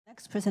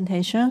Next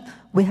presentation,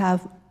 we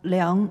have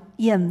Liang,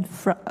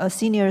 a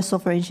senior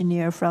software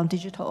engineer from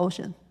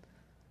DigitalOcean.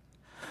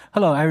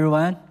 Hello,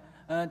 everyone.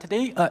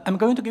 Today, I'm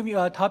going to give you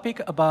a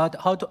topic about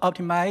how to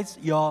optimize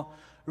your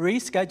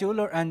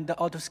rescheduler and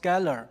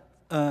autoscaler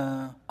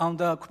on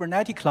the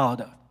Kubernetes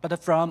cloud, but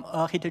from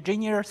a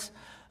heterogeneous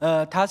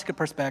task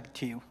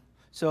perspective.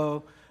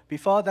 So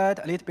before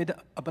that, a little bit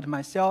about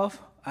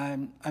myself.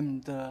 I'm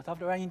the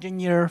software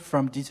engineer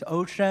from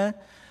DigitalOcean.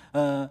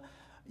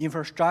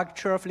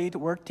 Infrastructure fleet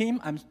work team.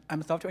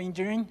 I'm software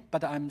engineering,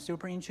 but I'm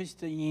super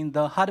interested in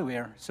the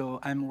hardware. So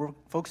I'm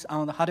focused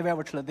on the hardware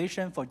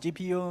virtualization for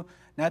GPU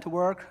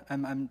network.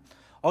 I'm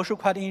also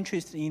quite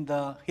interested in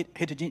the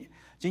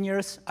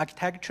heterogeneous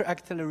architecture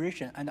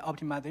acceleration and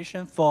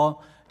optimization for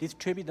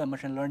distributed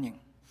machine learning.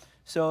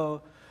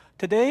 So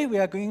today we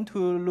are going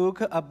to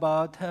look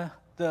about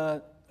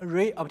the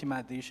array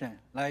optimization.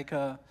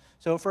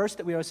 So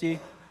first we will see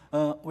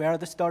where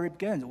the story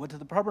begins, what is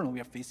the problem we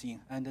are facing,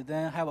 and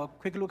then have a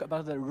quick look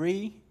about the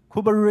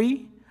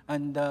KubeRay,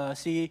 and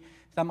see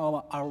some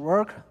of our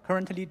work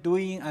currently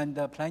doing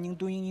and planning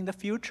doing in the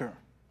future.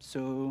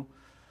 So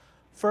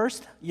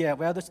first,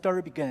 where the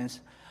story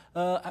begins.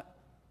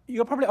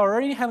 You probably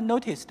already have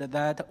noticed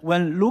that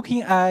when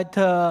looking at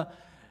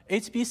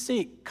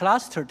HPC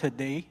cluster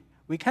today,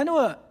 we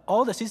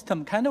all the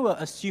system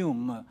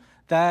assume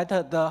that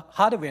the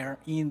hardware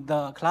in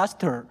the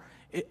cluster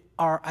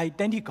are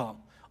identical,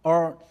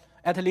 or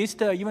at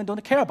least even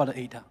don't care about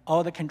it.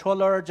 All the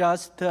controller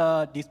just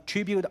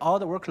distribute all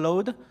the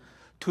workload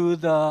to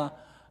the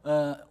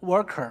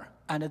worker,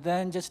 and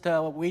then just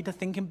wait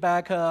thinking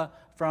back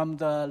from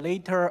the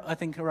later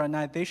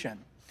synchronization.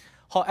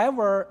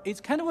 However,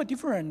 it's kind of a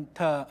different,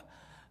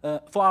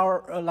 for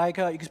our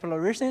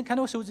exploration, kind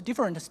of shows a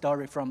different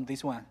story from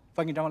this one.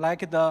 For example,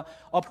 like the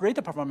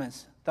operator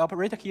performance. The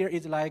operator here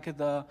is like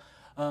the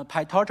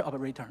PyTorch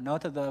operator,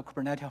 not the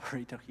Kubernetes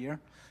operator here.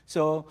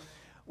 So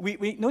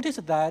we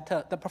noticed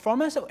that the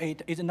performance of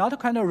it is not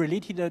kind of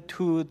related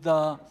to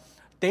the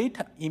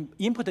data,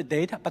 input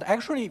data, but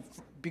actually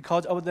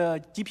because of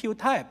the GPU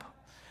type.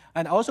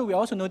 And also, we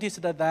also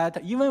noticed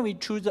that even we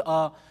choose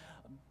a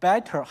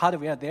better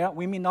hardware there,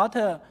 we may not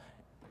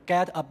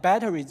get a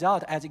better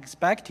result as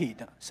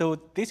expected. So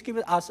this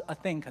gives us a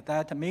think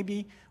that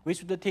maybe we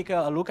should take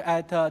a look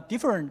at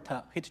different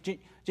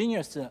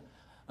heterogeneous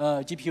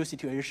GPU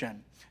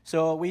situation.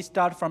 So we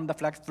start from the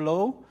flex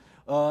flow.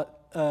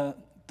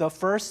 The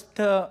first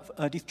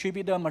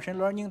distributed machine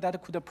learning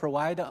that could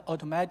provide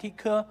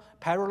automatic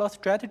parallel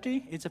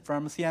strategy is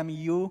from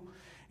CMU.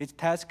 It's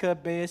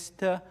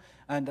task-based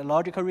and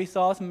logical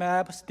resource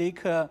map,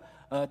 stick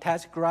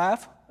task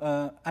graph.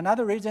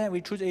 Another reason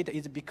we choose it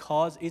is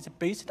because it's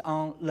based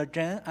on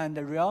Liang and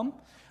Realm,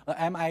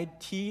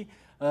 MIT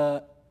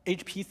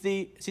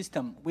HPC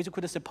system, which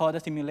could support a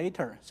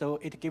simulator. So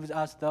it gives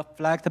us the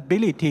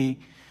flexibility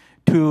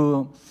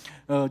to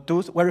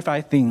do verify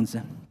things.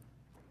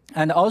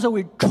 And also,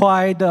 we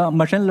tried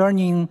machine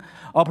learning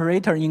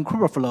operator in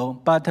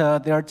Kubeflow, but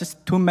there are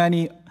just too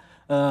many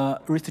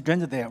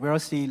restraints there. We'll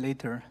see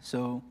later.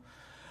 So,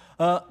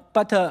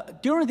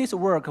 during this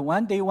work,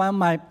 one day, one of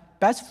my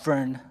best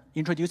friend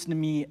introduced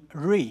me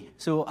Ray.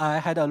 So I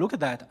had a look at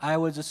that. I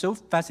was so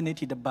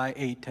fascinated by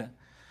it.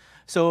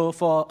 So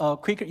for a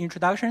quick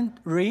introduction,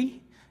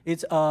 Ray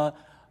is a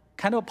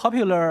kind of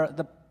popular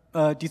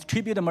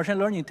distributed machine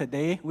learning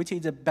today, which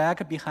is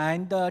back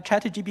behind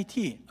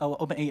ChatGPT of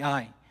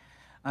OpenAI.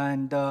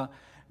 And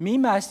me,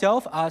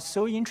 myself, are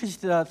so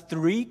interested in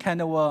three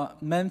kind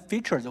of main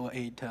features of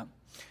it.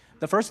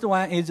 The first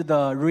one is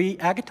the Ray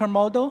actor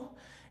model.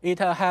 It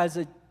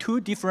has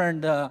two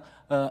different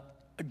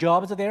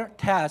jobs there.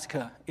 Task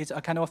is a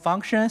kind of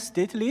function,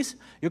 stateless.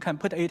 You can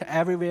put it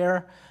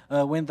everywhere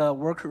when the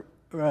work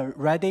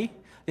ready.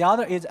 The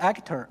other is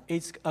actor.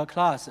 It's a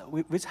class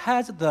which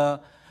has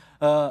the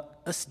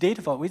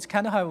stateful, which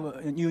kind of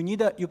have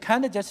you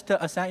can't just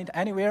assign it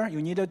anywhere.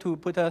 You need to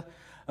put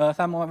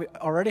someone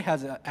already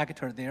has an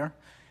actor there.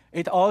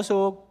 It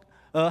also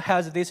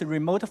has this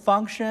remote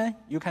function.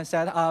 You can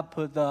set up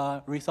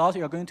the resource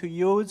you're going to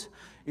use.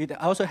 It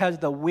also has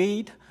the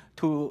weight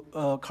to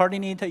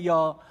coordinate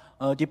your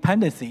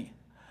dependency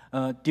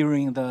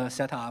during the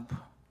setup.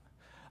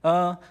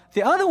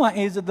 The other one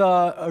is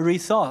the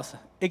resource.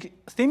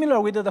 Similar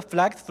with the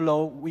flex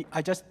flow,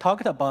 I just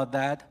talked about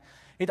that.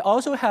 It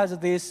also has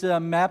this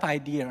map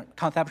idea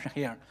conception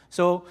here.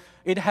 So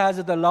it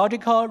has the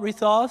logical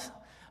resource.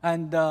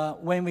 And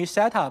when we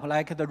set up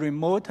like the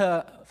remote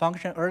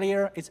function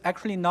earlier, it's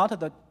actually not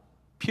the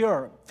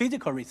pure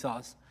physical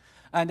resource.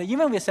 And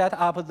even we set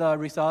up the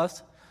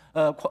resource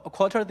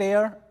quarter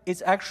there,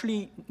 it's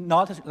actually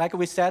not like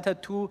we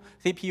set 2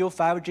 CPU,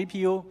 5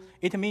 GPU.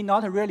 It may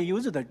not really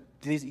use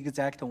this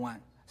exact one.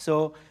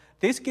 So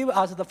this gives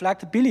us the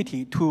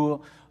flexibility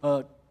to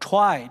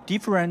try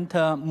different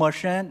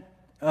machine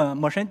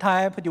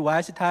type,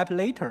 device type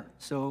later.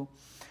 So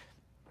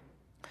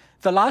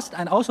the last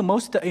and also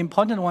most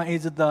important one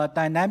is the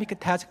dynamic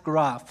task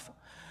graph.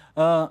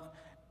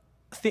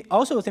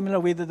 Also similar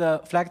with the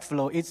flex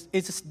flow, it's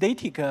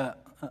static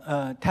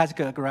task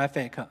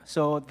graphic.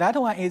 So that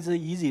one is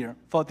easier.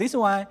 For this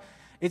one,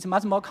 it's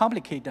much more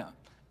complicated.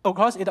 Of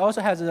course, it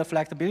also has the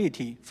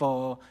flexibility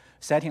for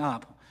setting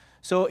up.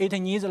 So it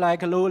needs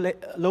like low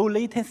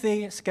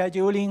latency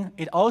scheduling.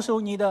 It also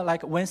needs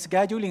like when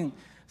scheduling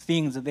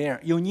things there,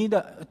 you need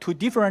two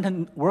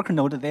different work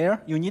nodes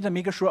there. You need to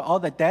make sure all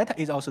the data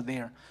is also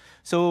there.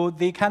 So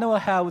they kind of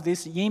have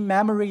this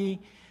in-memory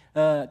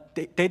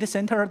data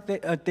center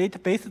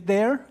database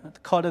there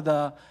called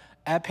the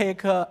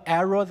Epic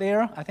Arrow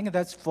there. I think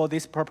that's for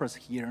this purpose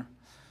here.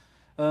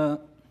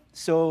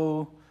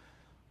 So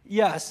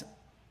yes,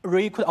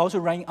 Ray could also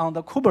run on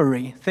the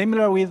KubeRay,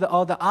 similar with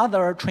all the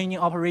other training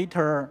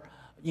operator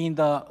in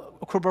the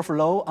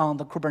Kubeflow on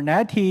the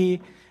Kubernetes.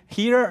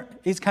 Here,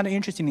 it's kind of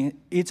interesting.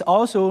 It's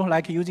also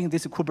like using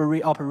this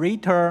KubeRay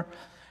operator.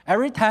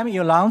 Every time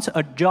you launch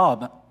a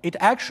job, it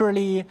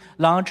actually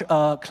launch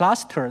a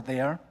cluster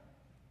there.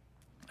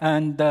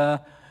 And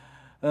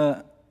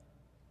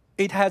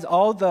it has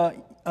all the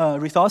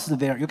resources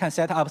there. You can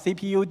set up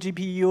CPU,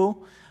 GPU,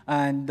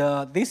 and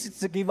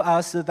this gives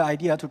us the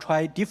idea to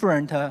try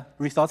different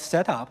resource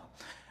setup.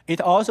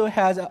 It also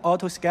has an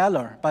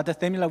autoscaler, but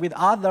similar with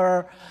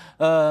other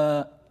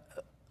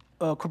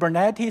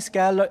Kubernetes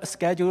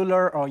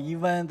scheduler or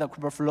even the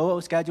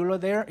Kubeflow scheduler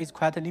there is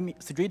quite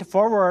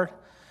straightforward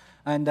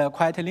and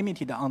quite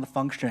limited on the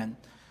function.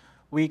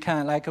 We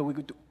can,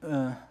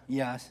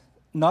 yes,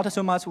 not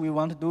so much we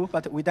want to do,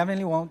 but we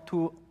definitely want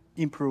to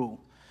improve.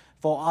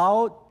 For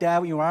our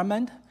dev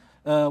environment,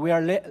 we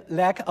are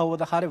lack of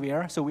the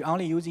hardware, so we're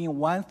only using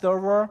one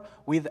server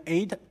with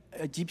 8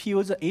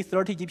 GPUs,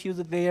 830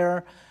 GPUs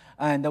there,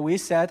 and we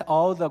set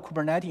all the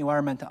Kubernetes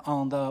environment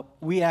on the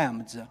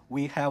VMs.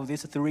 We have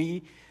these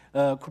 3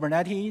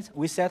 Kubernetes.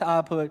 We set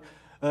up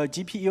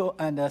GPU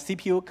and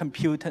CPU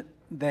compute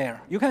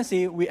there. You can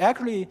see we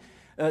actually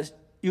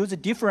use a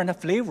different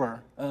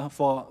flavor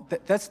for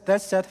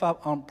that's set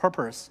up on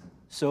purpose.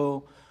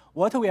 So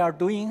what we are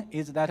doing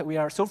is that we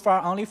are so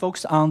far only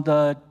focused on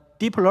the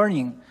deep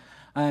learning,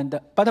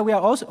 but we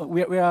are also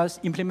we are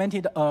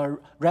implemented a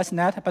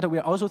ResNet, but we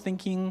are also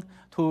thinking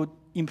to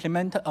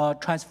implement a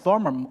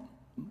transformer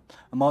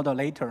model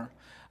later.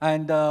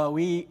 And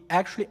we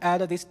actually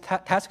add this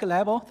task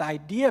level. The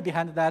idea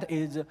behind that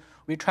is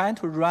we're trying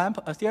to ramp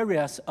a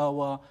series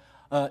of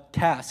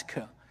tasks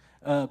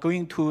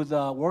going to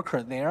the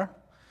worker there.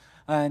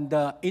 And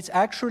it's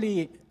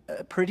actually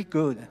pretty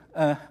good.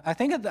 I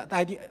think the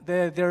idea,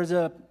 there's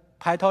a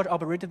PyTorch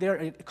operator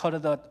there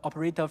called the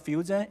operator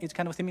fusion. It's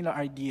kind of a similar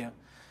idea.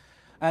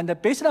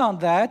 And based on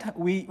that,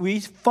 we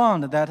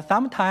found that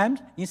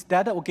sometimes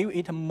instead of giving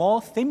it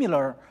more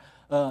similar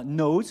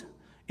nodes,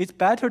 it's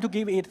better to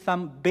give it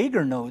some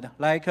bigger node,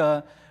 like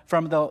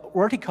from the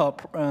vertical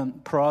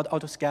prod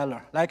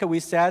autoscaler. Like we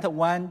set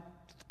 1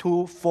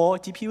 to 4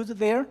 GPUs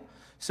there.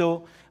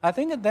 So I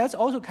think that's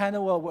also kind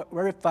of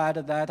verified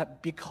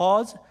that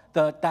because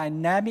the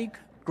dynamic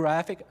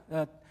graphic,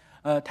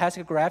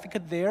 task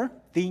graphic there,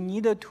 they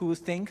needed to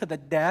think the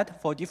data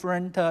for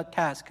different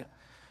tasks.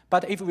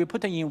 But if we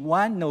put it in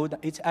one node,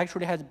 it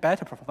actually has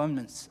better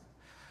performance.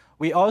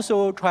 We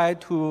also try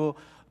to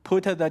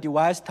put the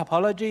device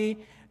topology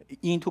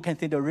into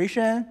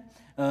consideration.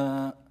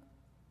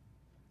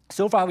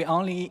 So far, we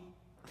only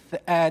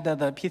add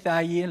the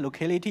PCIe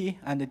locality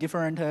and the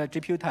different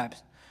GPU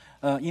types.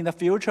 In the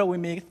future, we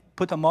may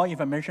put more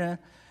information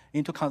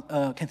into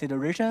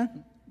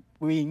consideration.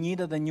 We need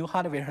the new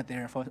hardware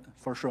there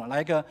for sure.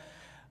 Like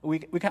we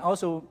can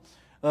also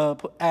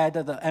add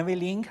the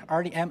NVLink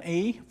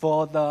RDMA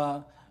for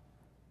the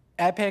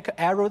Epic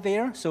Arrow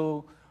there.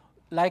 So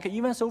like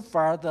even so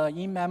far, the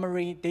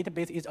in-memory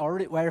database is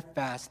already very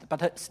fast,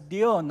 but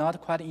still not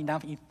quite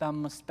enough in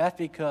some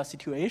specific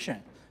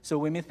situation. So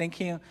we may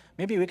thinking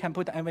maybe we can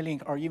put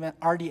NVLink or even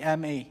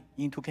RDMA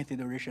into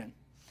consideration.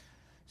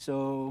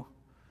 So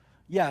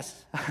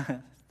yes,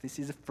 this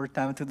is the first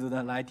time to do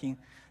the lighting.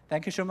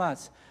 Thank you so much.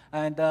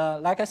 And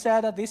like I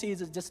said, this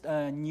is just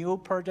a new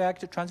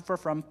project transfer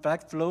from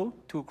FlexFlow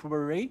to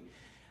KubeRay.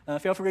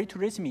 Feel free to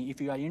reach me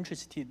if you are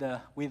interested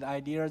with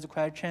ideas,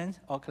 questions,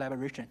 or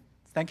collaboration.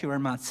 Thank you very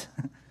much.